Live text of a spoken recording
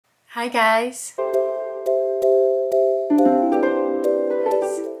Hi guys!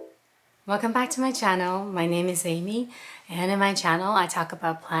 Welcome back to my channel. My name is Amy, and in my channel I talk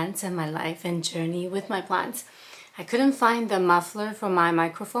about plants and my life and journey with my plants. I couldn't find the muffler for my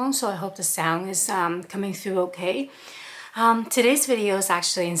microphone, so I hope the sound is coming through okay. Today's video is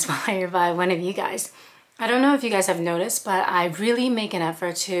actually inspired by one of you guys. I don't know if you guys have noticed, but I really make an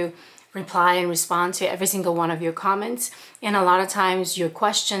effort to reply and respond to every single one of your comments, and a lot of times your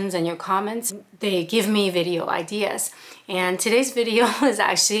questions and your comments, they give me video ideas. And today's video is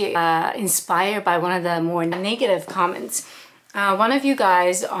actually inspired by one of the more negative comments. One of you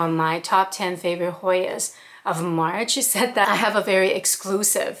guys on my top 10 favorite Hoyas of March said that I have a very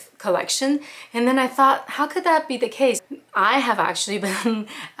exclusive collection, and then I thought, how could that be the case? I have actually been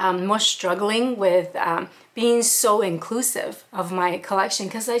more struggling with being so inclusive of my collection,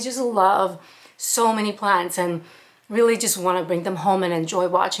 because I just love so many plants and really just want to bring them home and enjoy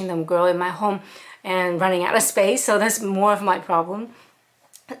watching them grow in my home and running out of space. So that's more of my problem.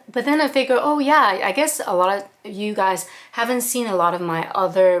 But then I figure, oh yeah, I guess a lot of you guys haven't seen a lot of my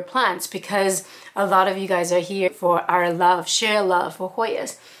other plants, because a lot of you guys are here for our love, share love for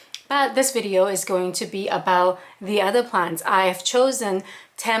Hoyas. But this video is going to be about the other plants. I've chosen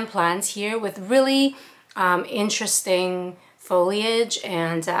 10 plants here with really interesting foliage,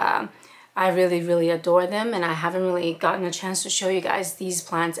 and I really adore them, and I haven't really gotten a chance to show you guys these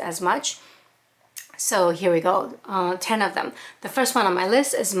plants as much. So here we go, 10 of them. The first one on my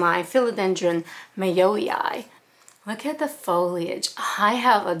list is my philodendron mayoi. Look at the foliage. I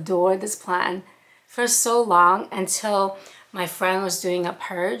have adored this plant for so long until my friend was doing a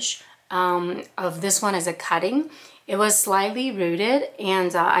purge of this one as a cutting. It was slightly rooted,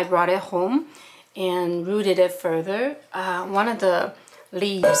 and I brought it home and rooted it further. One of the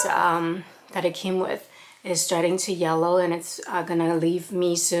leaves that it came with is starting to yellow, and it's gonna leave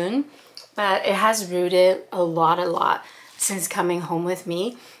me soon. But it has rooted a lot since coming home with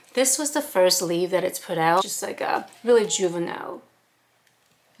me. This was the first leaf that it's put out, just like a really juvenile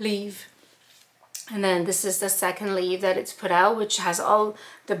leaf. And then this is the second leaf that it's put out, which has all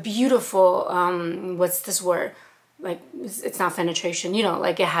the beautiful, what's this word? Like, it's not penetration, you know,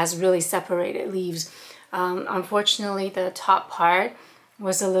 like it has really separated leaves. Unfortunately, the top part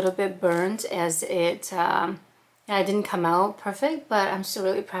was a little bit burnt, as it didn't come out perfect, but I'm still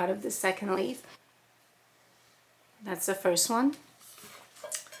really proud of the second leaf. That's the first one.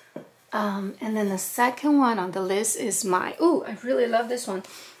 And then the second one on the list is my, ooh, I really love this one.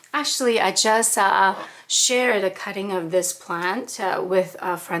 Actually, I just shared a cutting of this plant with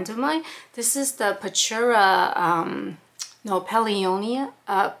a friend of mine. This is the Pelliona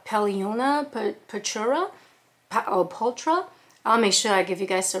Pachura, or Poltra. I'll make sure I give you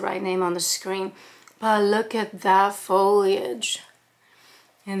guys the right name on the screen. But look at that foliage.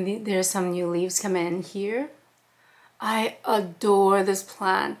 And there's some new leaves coming in here. I adore this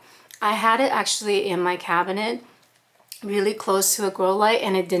plant. I had it actually in my cabinet really close to a grow light,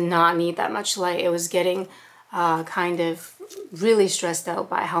 and it did not need that much light. It was getting kind of really stressed out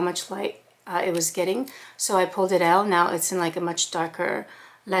by how much light it was getting. So I pulled it out. Now it's in like a much darker,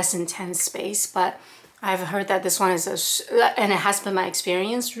 less intense space. But I've heard that this one is, and it has been my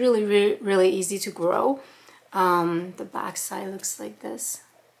experience, really easy to grow. The back side looks like this.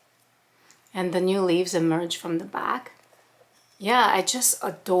 And the new leaves emerge from the back. Yeah, I just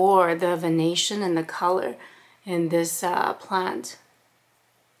adore the venation and the color in this plant.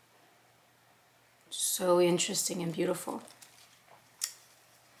 So interesting and beautiful.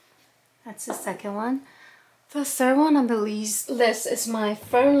 That's the second one. The third one on the list is my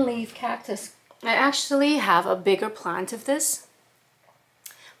fern leaf cactus. I actually have a bigger plant of this,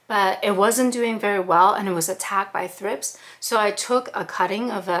 but it wasn't doing very well, and it was attacked by thrips. So I took a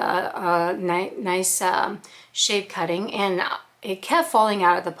cutting of a nice shape cutting, and it kept falling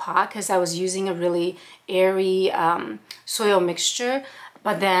out of the pot because I was using a really airy soil mixture.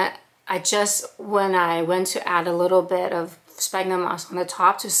 But then when I went to add a little bit of sphagnum moss on the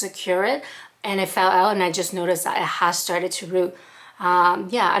top to secure it, and it fell out, and I just noticed that it has started to root.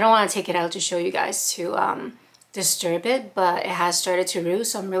 Yeah, I don't want to take it out to show you guys to disturb it, but it has started to root,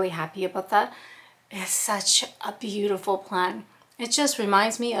 so I'm really happy about that. It's such a beautiful plant. It just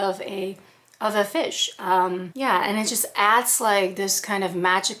reminds me of a fish. Yeah, and it just adds like this kind of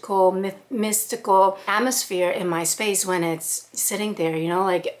magical, mystical atmosphere in my space when it's sitting there, you know,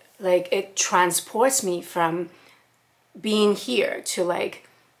 like it transports me from being here to like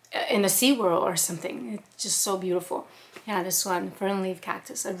in a SeaWorld or something. It's just so beautiful. Yeah, this one, fern leaf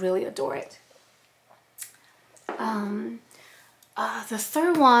cactus, I really adore it. The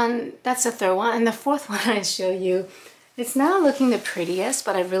third one, that's the third one, and the fourth one I show you It's not looking the prettiest,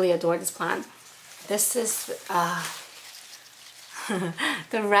 but I really adore this plant. This is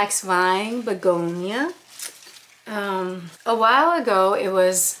the Rex Vine Begonia. A while ago it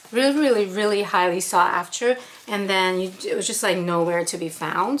was really highly sought after, and then it was just like nowhere to be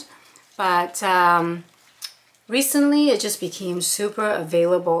found. But recently it just became super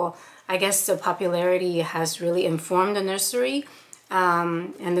available. I guess the popularity has really informed the nursery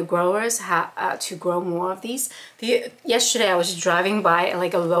and the growers to grow more of these. Yesterday I was driving by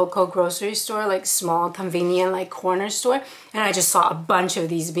like a local grocery store, like small convenient like corner store, and I just saw a bunch of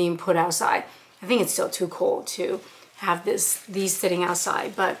these being put outside. I think it's still too cold to have these sitting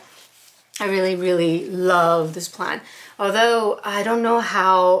outside, but I really love this plant. Although I don't know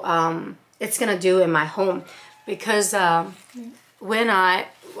how it's gonna do in my home, because when I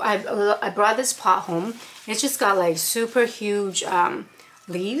brought this pot home, it's just got like super huge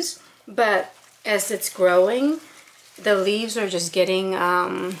leaves, but as it's growing, the leaves are just getting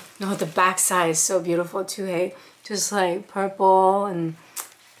no, the backside is so beautiful too, hey, just like purple and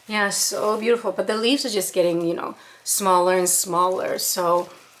yeah, so beautiful. But the leaves are just getting, you know, smaller and smaller. So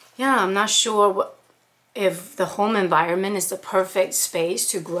yeah, I'm not sure if the home environment is the perfect space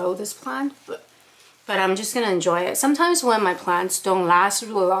to grow this plant, but I'm just gonna enjoy it. Sometimes when my plants don't last a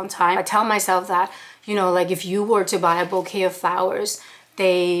really long time, I tell myself that, you know, like if you were to buy a bouquet of flowers,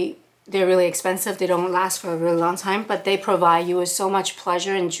 they're really expensive, they don't last for a really long time, but they provide you with so much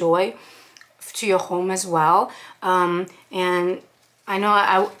pleasure and joy to your home as well. And I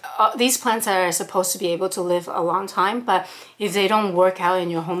know these plants are supposed to be able to live a long time, but if they don't work out in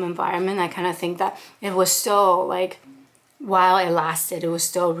your home environment, I kind of think that it was still like, while it lasted, it was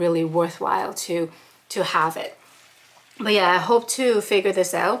still really worthwhile to have it. But yeah, I hope to figure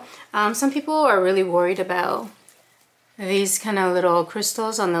this out. Some people are really worried about these kind of little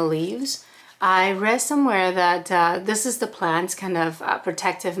crystals on the leaves. I read somewhere that this is the plant's kind of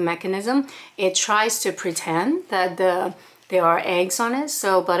protective mechanism. It tries to pretend that there are eggs on it,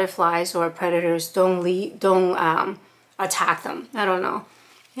 so butterflies or predators don't attack them. I don't know.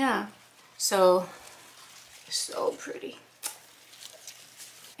 Yeah, so pretty.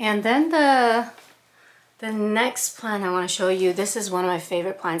 And then the next plant I want to show you, this is one of my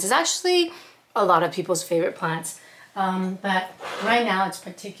favorite plants. It's actually a lot of people's favorite plants, but right now it's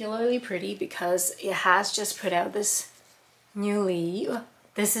particularly pretty because it has just put out this new leaf.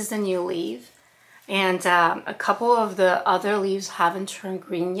 This is the new leaf, and a couple of the other leaves haven't turned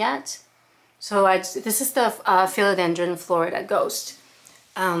green yet. So this is the Philodendron Florida Ghost.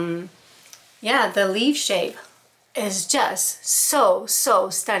 Yeah, the leaf shape is just so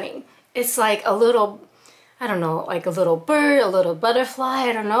stunning. It's like a little, I don't know, like a little bird, a little butterfly,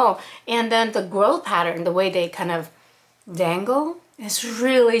 I don't know. And then the growth pattern, the way they kind of dangle, is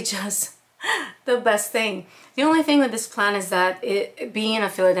really just the best thing. The only thing with this plant is that it being a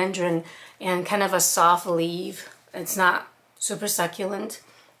philodendron and kind of a soft leaf, it's not super succulent.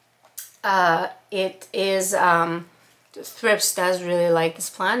 It is, Thrips does really like this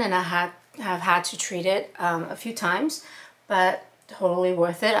plant, and I have had to treat it a few times, but totally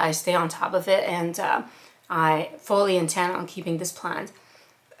worth it. I stay on top of it, and I fully intend on keeping this plant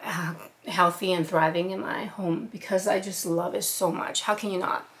healthy and thriving in my home because I just love it so much. How can you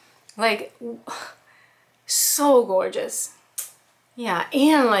not? Like, so gorgeous. Yeah,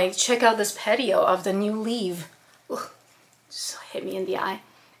 and like check out this petio of the new leaf. Ugh, just hit me in the eye.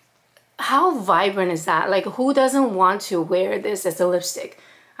 How vibrant is that? Like, who doesn't want to wear this as a lipstick?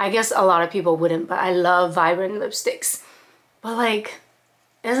 I guess a lot of people wouldn't, but I love vibrant lipsticks. But like,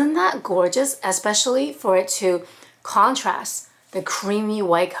 isn't that gorgeous? Especially for it to contrast the creamy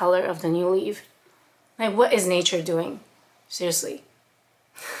white color of the new leaf. Like, what is nature doing? Seriously.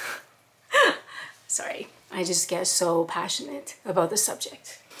 Sorry, I just get so passionate about the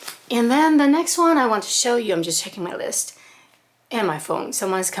subject. And then the next one I want to show you, I'm just checking my list and my phone.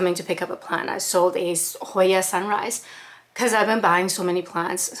 Someone's coming to pick up a plant. I sold a Hoya Sunrise because I've been buying so many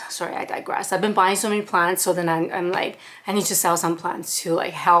plants. Sorry, I digress. I've been buying so many plants, so then I'm like, I need to sell some plants to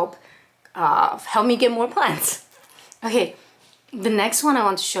like help me get more plants. Okay, the next one I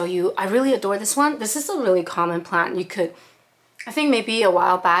want to show you, I really adore this one. This is a really common plant. You could, I think maybe a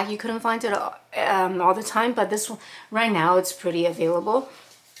while back you couldn't find it all the time, but this one, right now it's pretty available.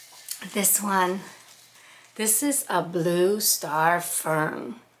 This one, this is a blue star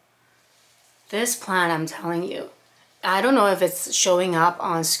fern. This plant, I'm telling you, I don't know if it's showing up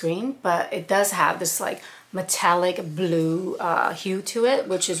on screen, but it does have this like metallic blue hue to it,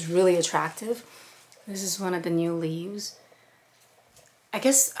 which is really attractive. This is one of the new leaves. I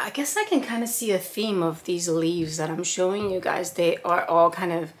guess I can kind of see a theme of these leaves that I'm showing you guys. They are all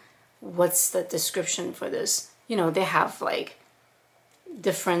kind of, what's the description for this? you know, they have like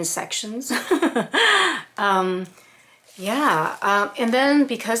different sections. And then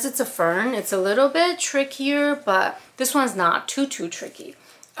because it's a fern, it's a little bit trickier, but this one's not too tricky.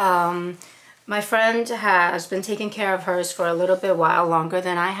 My friend has been taking care of hers for a little bit while longer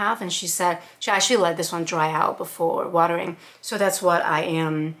than I have, and she said she actually let this one dry out before watering. So that's what I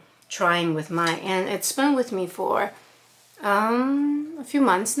am trying with mine, and it's been with me for a few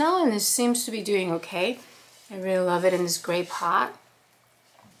months now, and it seems to be doing okay. I really love it in this gray pot.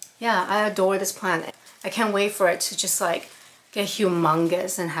 Yeah, I adore this plant. I can't wait for it to just like get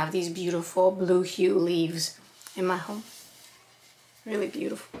humongous and have these beautiful blue hue leaves in my home. Really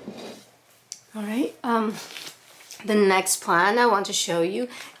beautiful. All right, the next plant I want to show you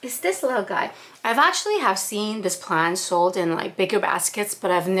is this little guy. I've actually have seen this plant sold in like bigger baskets,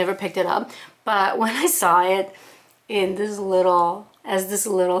 but I've never picked it up. But when I saw it in this little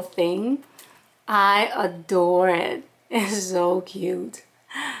thing, I adore it. It's so cute.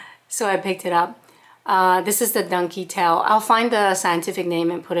 So I picked it up. This is the donkey tail. I'll find the scientific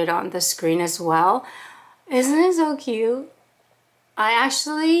name and put it on the screen as well. Isn't it so cute? I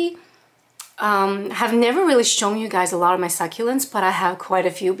actually have never really shown you guys a lot of my succulents, but I have quite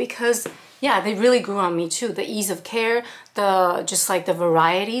a few because, yeah, they really grew on me too. The ease of care, just like the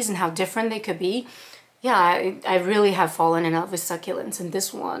varieties and how different they could be. Yeah, I really have fallen in love with succulents, and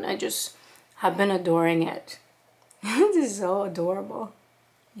this one, I just have been adoring it. This is so adorable.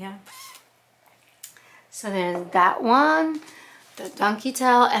 Yeah. So there's that one, the donkey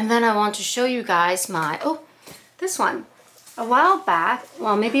tail, and then I want to show you guys this one. A while back,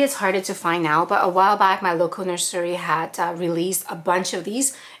 well, maybe it's harder to find now, but a while back my local nursery had released a bunch of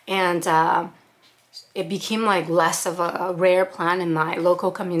these, and it became like less of a rare plant in my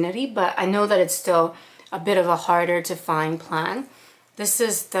local community, but I know that it's still a bit of a harder to find plant. This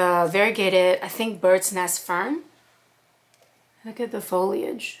is the variegated, I think, bird's nest fern. Look at the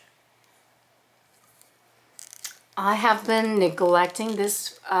foliage. I have been neglecting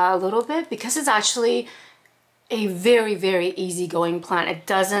this a little bit because it's actually a very easygoing plant. It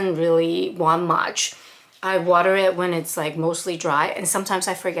doesn't really want much. I water it when it's like mostly dry, and sometimes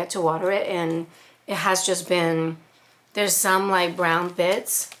I forget to water it, and it has just been, there's some like brown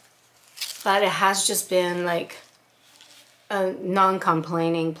bits, but it has just been like a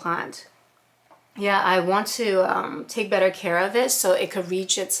non-complaining plant. Yeah, I want to take better care of it so it could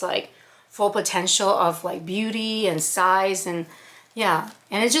reach its like full potential of like beauty and size, and yeah,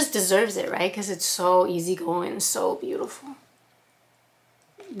 and it just deserves it, right? Because it's so easygoing, so beautiful.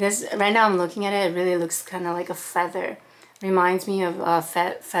 This, right now I'm looking at it, it really looks kind of like a feather. Reminds me of a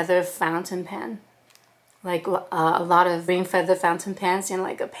feather fountain pen. Like a lot of green feather fountain pens in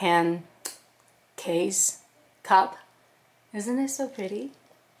like a pen case, cup. Isn't it so pretty?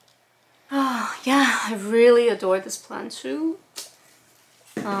 Oh, yeah, I really adore this plant too.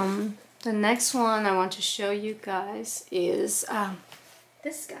 The next one I want to show you guys is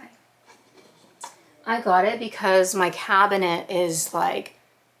this guy. I got it because my cabinet is like,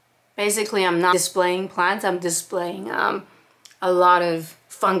 basically I'm not displaying plants, I'm displaying a lot of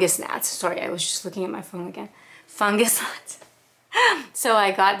fungus gnats. Sorry, I was just looking at my phone again. Fungus gnats. So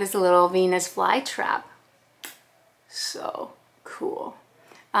I got this little Venus flytrap. So cool.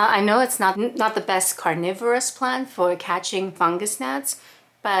 I know it's not the best carnivorous plant for catching fungus gnats,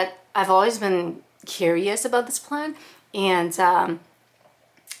 but I've always been curious about this plant, and yeah,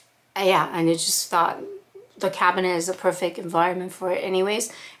 and I just thought the cabinet is a perfect environment for it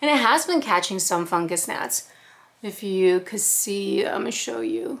anyways, and it has been catching some fungus gnats. If you could see, I'm gonna show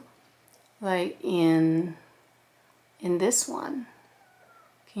you, like in this one.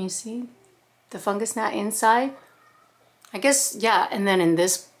 Can you see the fungus gnat inside? I guess, yeah, and then in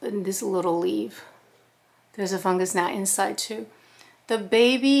this little leaf, there's a fungus gnat inside too. The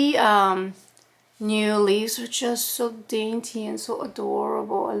baby new leaves are just so dainty and so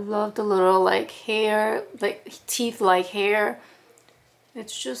adorable. I love the little like hair, like teeth-like hair.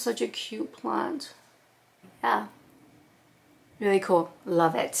 It's just such a cute plant. Yeah, really cool.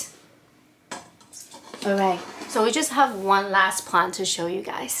 Love it. All right, so we just have one last plant to show you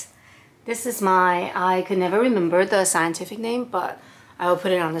guys. This is I could never remember the scientific name, but I will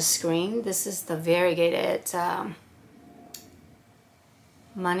put it on the screen. This is the variegated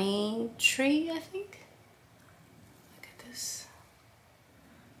money tree, I think. Look at this.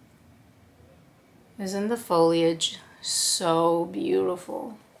 Isn't the foliage so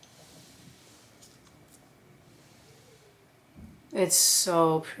beautiful? It's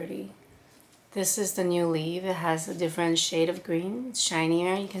so pretty. This is the new leaf. It has a different shade of green. It's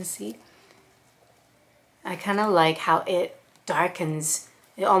shinier, you can see. I kind of like how it darkens.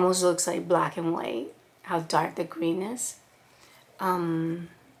 It almost looks like black and white. how dark the green is.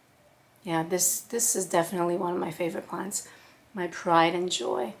 Yeah, this is definitely one of my favorite plants, my pride and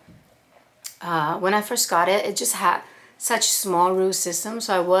joy. When I first got it, it just had such small root system, so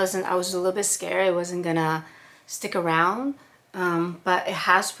I was a little bit scared it wasn't gonna stick around. But it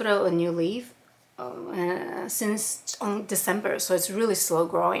has put out a new leaf since December, so it's really slow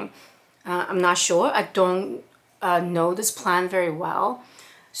growing. I'm not sure. I don't know this plant very well.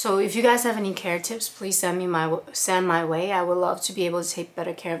 So if you guys have any care tips, please send my way. I would love to be able to take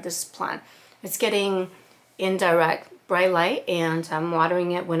better care of this plant. It's getting indirect bright light, and I'm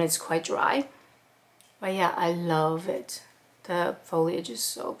watering it when it's quite dry. But yeah, I love it. The foliage is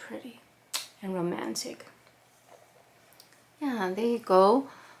so pretty and romantic. Yeah, there you go.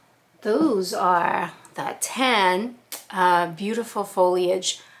 Those are the 10 beautiful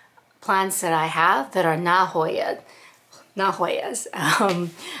foliage plants that I have that are not Hoyas.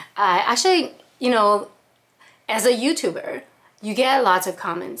 Actually, you know, as a YouTuber, you get lots of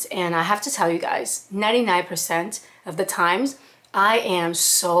comments, and I have to tell you guys, 99% of the times, I am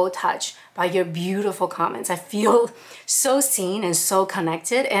so touched by your beautiful comments. I feel so seen and so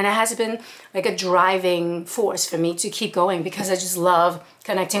connected, and it has been like a driving force for me to keep going because I just love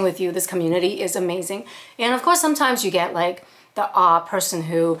connecting with you. This community is amazing. And of course, sometimes you get like the odd person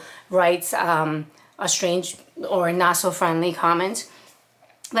who writes a strange or not so friendly comment,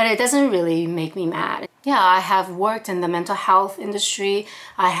 but it doesn't really make me mad. Yeah, I have worked in the mental health industry.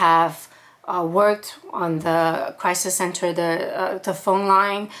 I have worked on the crisis center, the phone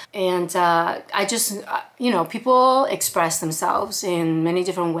line, and I just, you know, people express themselves in many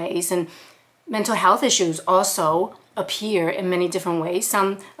different ways, and mental health issues also appear in many different ways.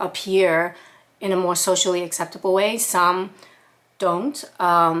 Some appear in a more socially acceptable way, some don't.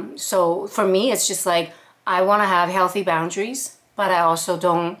 So for me, it's just like, I want to have healthy boundaries, but I also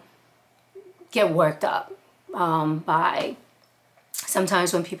don't get worked up by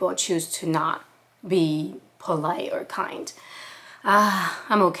sometimes when people choose to not be polite or kind.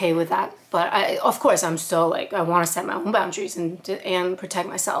 I'm okay with that, but of course I'm still like, I want to set my own boundaries and protect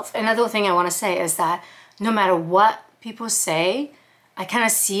myself. Another thing I want to say is that no matter what people say, I kind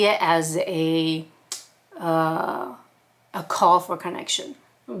of see it as a call for connection.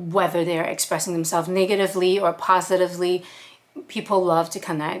 Whether they're expressing themselves negatively or positively, people love to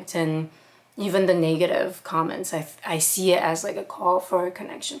connect, and even the negative comments, I see it as like a call for a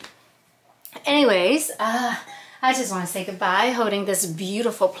connection. Anyways, I just want to say goodbye holding this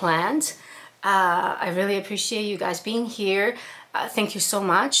beautiful plant. I really appreciate you guys being here. Thank you so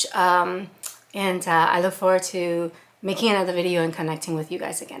much. And I look forward to making another video and connecting with you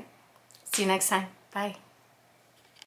guys again. See you next time. Bye.